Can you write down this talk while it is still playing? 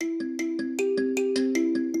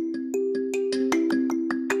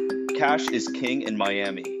Cash is king in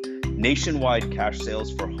Miami. Nationwide cash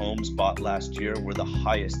sales for homes bought last year were the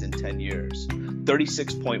highest in 10 years.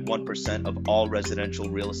 36.1% of all residential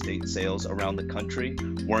real estate sales around the country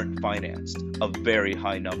weren't financed, a very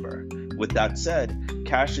high number. With that said,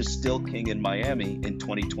 cash is still king in Miami in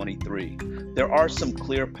 2023. There are some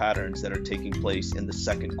clear patterns that are taking place in the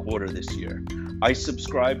second quarter this year. I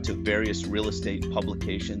subscribe to various real estate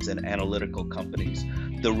publications and analytical companies.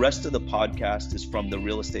 The rest of the podcast is from the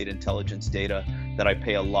real estate intelligence data that I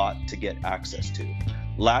pay a lot to get access to.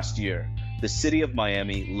 Last year, the city of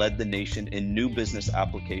Miami led the nation in new business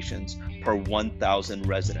applications per 1,000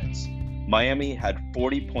 residents. Miami had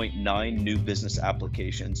 40.9 new business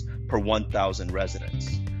applications per 1,000 residents.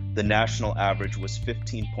 The national average was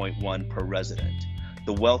 15.1 per resident.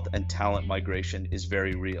 The wealth and talent migration is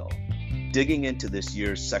very real. Digging into this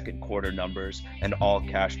year's second quarter numbers and all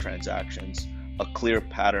cash transactions, a clear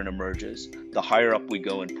pattern emerges. The higher up we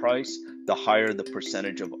go in price, the higher the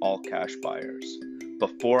percentage of all cash buyers.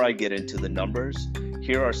 Before I get into the numbers,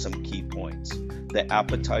 here are some key points. The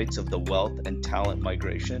appetites of the wealth and talent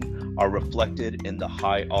migration are reflected in the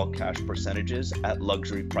high all cash percentages at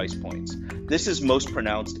luxury price points. This is most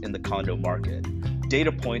pronounced in the condo market.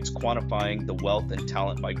 Data points quantifying the wealth and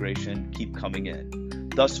talent migration keep coming in.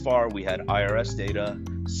 Thus far, we had IRS data,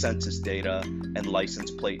 census data, and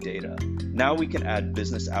license plate data. Now we can add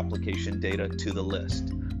business application data to the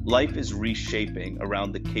list. Life is reshaping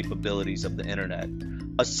around the capabilities of the internet.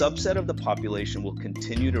 A subset of the population will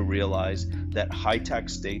continue to realize that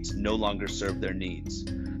high-tax states no longer serve their needs.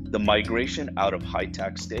 The migration out of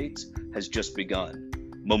high-tax states has just begun.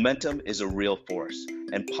 Momentum is a real force,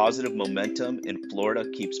 and positive momentum in Florida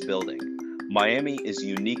keeps building. Miami is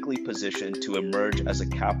uniquely positioned to emerge as a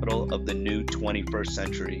capital of the new 21st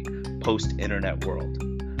century post-internet world.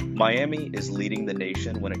 Miami is leading the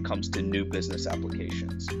nation when it comes to new business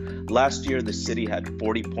applications. Last year, the city had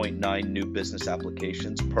 40.9 new business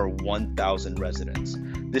applications per 1,000 residents.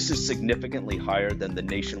 This is significantly higher than the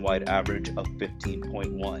nationwide average of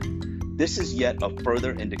 15.1. This is yet a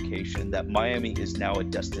further indication that Miami is now a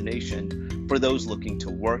destination for those looking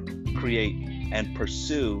to work, create, and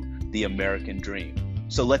pursue the American dream.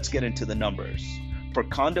 So let's get into the numbers. For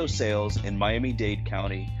condo sales in Miami-Dade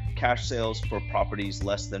County, cash sales for properties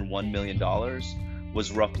less than $1 million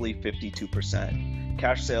was roughly 52%.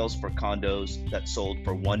 Cash sales for condos that sold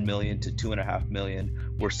for $1 million to $2.5 million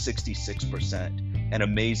were 66%. And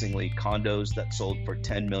amazingly, condos that sold for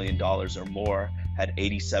 $10 million or more had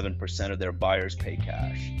 87% of their buyers pay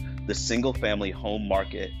cash. The single-family home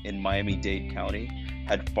market in Miami-Dade County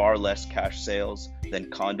had far less cash sales than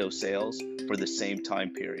condo sales for the same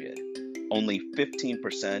time period. Only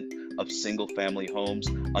 15% of single-family homes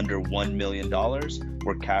under $1 million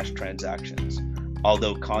were cash transactions.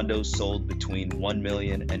 Although condos sold between $1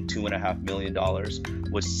 million and $2.5 million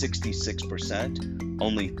was 66%,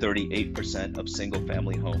 only 38% of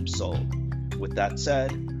single-family homes sold. With that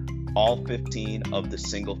said, all 15 of the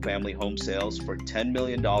single-family home sales for $10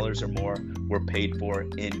 million or more were paid for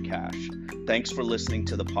in cash. Thanks for listening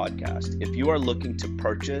to the podcast. If you are looking to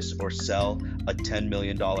purchase or sell a $10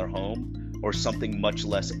 million home, or something much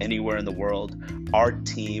less anywhere in the world, our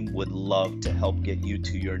team would love to help get you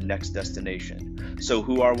to your next destination. So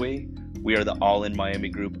who are we? We are the All In Miami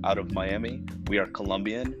Group out of Miami. We are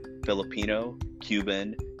Colombian, Filipino,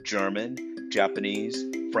 Cuban, German, Japanese,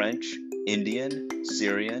 French, Indian,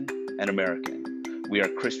 Syrian, and American. We are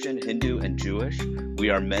Christian, Hindu, and Jewish. We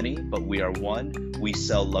are many, but we are one. We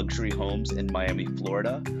sell luxury homes in Miami,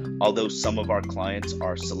 Florida. Although some of our clients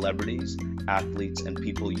are celebrities, athletes, and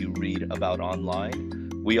people you read about online,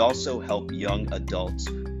 we also help young adults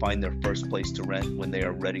find their first place to rent when they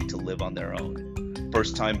are ready to live on their own.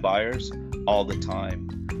 First-time buyers, all the time.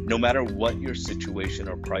 No matter what your situation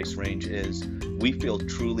or price range is, we feel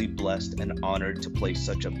truly blessed and honored to play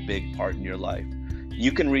such a big part in your life.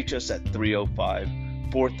 You can reach us at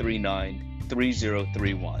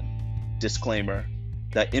 305-439-3031. Disclaimer: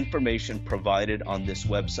 that information provided on this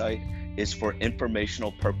website is for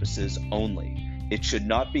informational purposes only. It should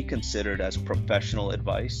not be considered as professional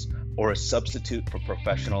advice or a substitute for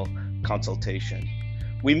professional consultation.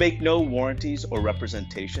 We make no warranties or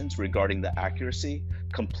representations regarding the accuracy,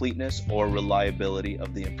 completeness, or reliability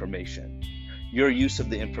of the information. Your use of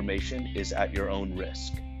the information is at your own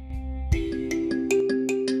risk.